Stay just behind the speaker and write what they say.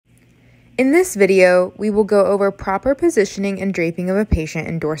In this video, we will go over proper positioning and draping of a patient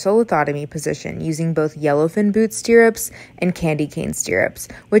in dorsal lithotomy position using both Yellowfin boot stirrups and candy cane stirrups,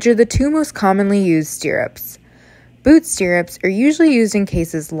 which are the two most commonly used stirrups. Boot stirrups are usually used in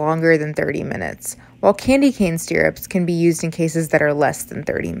cases longer than 30 minutes, while candy cane stirrups can be used in cases that are less than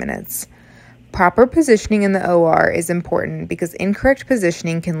 30 minutes. Proper positioning in the OR is important because incorrect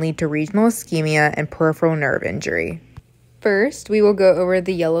positioning can lead to regional ischemia and peripheral nerve injury. First, we will go over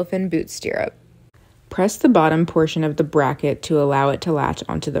the Yellowfin boot stirrup. Press the bottom portion of the bracket to allow it to latch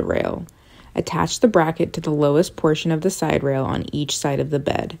onto the rail. Attach the bracket to the lowest portion of the side rail on each side of the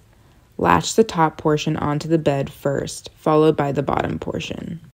bed. Latch the top portion onto the bed first, followed by the bottom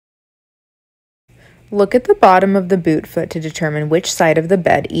portion. Look at the bottom of the boot foot to determine which side of the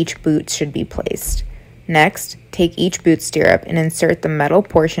bed each boot should be placed. Next, take each boot stirrup and insert the metal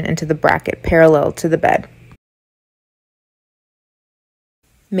portion into the bracket parallel to the bed.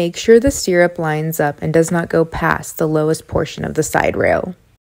 Make sure the stirrup lines up and does not go past the lowest portion of the side rail.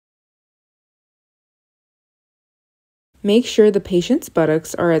 Make sure the patient's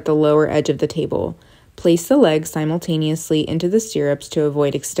buttocks are at the lower edge of the table. Place the legs simultaneously into the stirrups to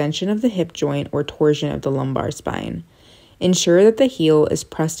avoid extension of the hip joint or torsion of the lumbar spine. Ensure that the heel is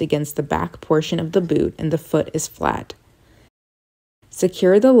pressed against the back portion of the boot and the foot is flat.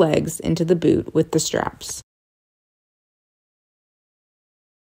 Secure the legs into the boot with the straps.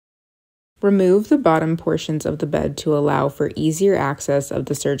 Remove the bottom portions of the bed to allow for easier access of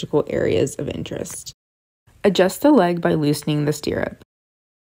the surgical areas of interest. Adjust the leg by loosening the stirrup.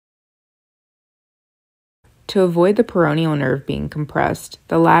 To avoid the peroneal nerve being compressed,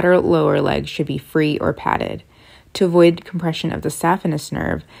 the lateral lower leg should be free or padded. To avoid compression of the saphenous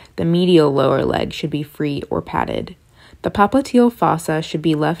nerve, the medial lower leg should be free or padded. The popliteal fossa should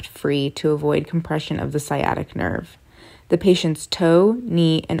be left free to avoid compression of the sciatic nerve. The patient's toe,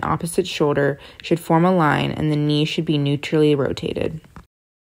 knee, and opposite shoulder should form a line and the knee should be neutrally rotated.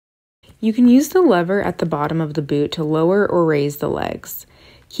 You can use the lever at the bottom of the boot to lower or raise the legs.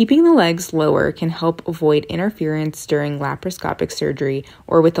 Keeping the legs lower can help avoid interference during laparoscopic surgery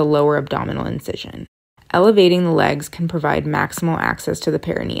or with a lower abdominal incision. Elevating the legs can provide maximal access to the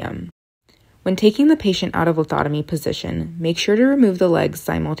perineum. When taking the patient out of lithotomy position, make sure to remove the legs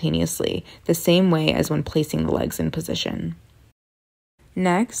simultaneously, the same way as when placing the legs in position.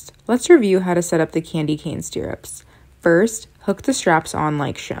 Next, let's review how to set up the candy cane stirrups. First, hook the straps on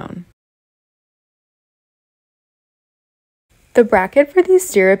like shown. The bracket for these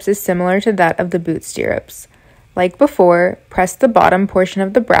stirrups is similar to that of the boot stirrups. Like before, press the bottom portion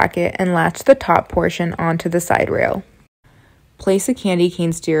of the bracket and latch the top portion onto the side rail. Place a candy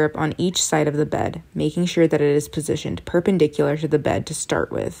cane stirrup on each side of the bed, making sure that it is positioned perpendicular to the bed to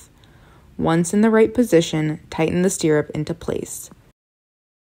start with. Once in the right position, tighten the stirrup into place.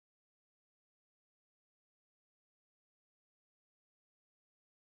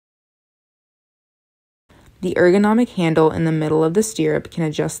 The ergonomic handle in the middle of the stirrup can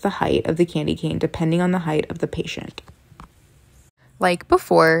adjust the height of the candy cane depending on the height of the patient. Like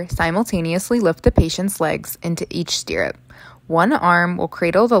before, simultaneously lift the patient's legs into each stirrup. One arm will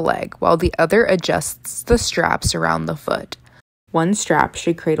cradle the leg while the other adjusts the straps around the foot. One strap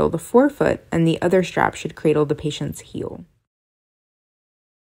should cradle the forefoot and the other strap should cradle the patient's heel.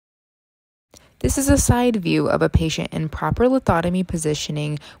 This is a side view of a patient in proper lithotomy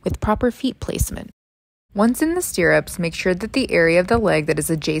positioning with proper feet placement. Once in the stirrups, make sure that the area of the leg that is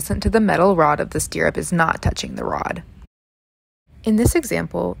adjacent to the metal rod of the stirrup is not touching the rod. In this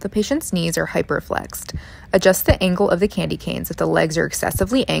example, the patient's knees are hyperflexed. Adjust the angle of the candy canes if the legs are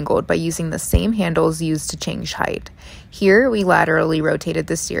excessively angled by using the same handles used to change height. Here, we laterally rotated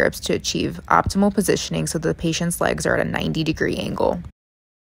the stirrups to achieve optimal positioning so the patient's legs are at a 90-degree angle.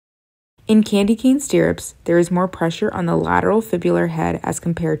 In candy cane stirrups, there is more pressure on the lateral fibular head as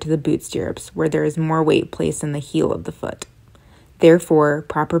compared to the boot stirrups, where there is more weight placed in the heel of the foot. Therefore,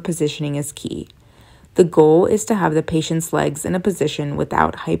 proper positioning is key. The goal is to have the patient's legs in a position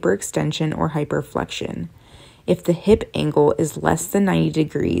without hyperextension or hyperflexion. If the hip angle is less than 90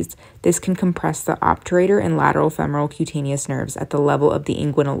 degrees, this can compress the obturator and lateral femoral cutaneous nerves at the level of the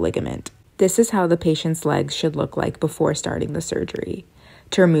inguinal ligament. This is how the patient's legs should look like before starting the surgery.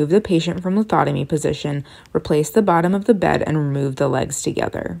 To remove the patient from lithotomy position, replace the bottom of the bed and remove the legs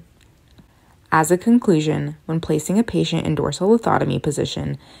together. As a conclusion, when placing a patient in dorsal lithotomy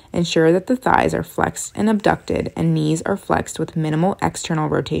position, ensure that the thighs are flexed and abducted and knees are flexed with minimal external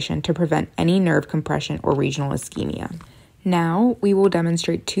rotation to prevent any nerve compression or regional ischemia. Now, we will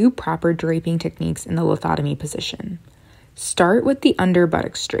demonstrate two proper draping techniques in the lithotomy position. Start with the under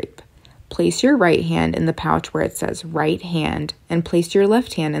buttocks drape. Place your right hand in the pouch where it says right hand, and place your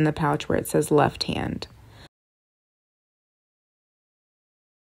left hand in the pouch where it says left hand.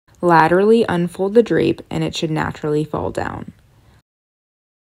 Laterally unfold the drape and it should naturally fall down.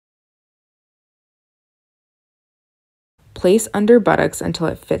 Place under buttocks until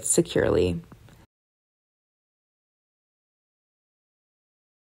it fits securely.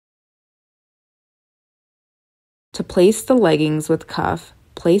 To place the leggings with cuff,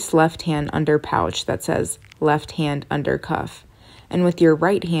 place left hand under pouch that says left hand under cuff, and with your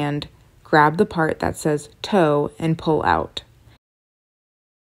right hand, grab the part that says toe and pull out.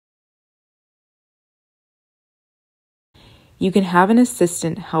 You can have an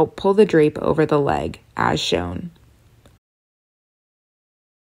assistant help pull the drape over the leg, as shown.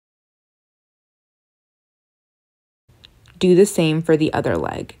 Do the same for the other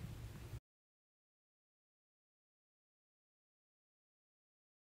leg.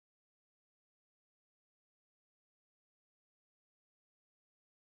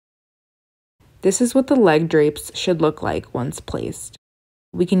 This is what the leg drapes should look like once placed.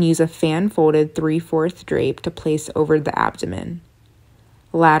 We can use a fan-folded 3/4 drape to place over the abdomen.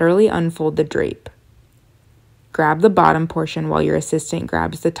 Laterally unfold the drape. Grab the bottom portion while your assistant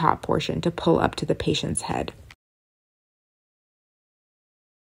grabs the top portion to pull up to the patient's head.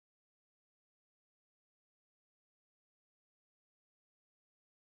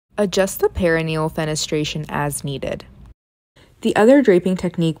 Adjust the perineal fenestration as needed. The other draping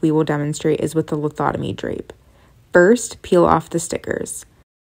technique we will demonstrate is with the lithotomy drape. First, peel off the stickers.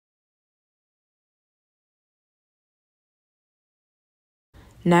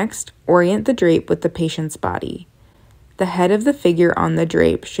 Next, orient the drape with the patient's body. The head of the figure on the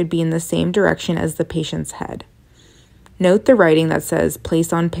drape should be in the same direction as the patient's head. Note the writing that says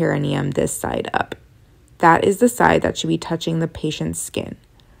place on perineum this side up. That is the side that should be touching the patient's skin.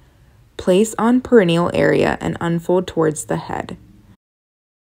 Place on perineal area and unfold towards the head.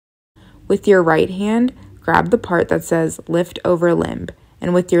 With your right hand, grab the part that says lift over limb,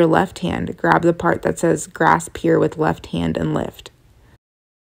 and with your left hand, grab the part that says grasp here with left hand and lift.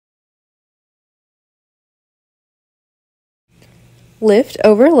 Lift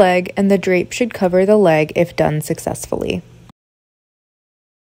over leg, and the drape should cover the leg if done successfully.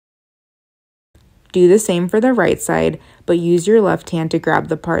 Do the same for the right side, but use your left hand to grab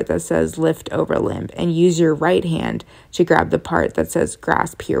the part that says lift over limb, and use your right hand to grab the part that says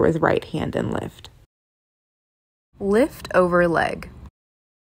grasp here with right hand and lift. Lift over leg.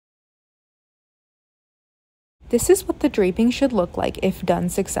 This is what the draping should look like if done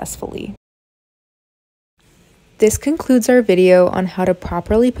successfully. This concludes our video on how to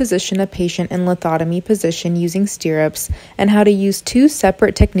properly position a patient in lithotomy position using stirrups and how to use two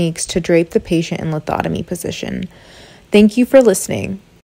separate techniques to drape the patient in lithotomy position. Thank you for listening.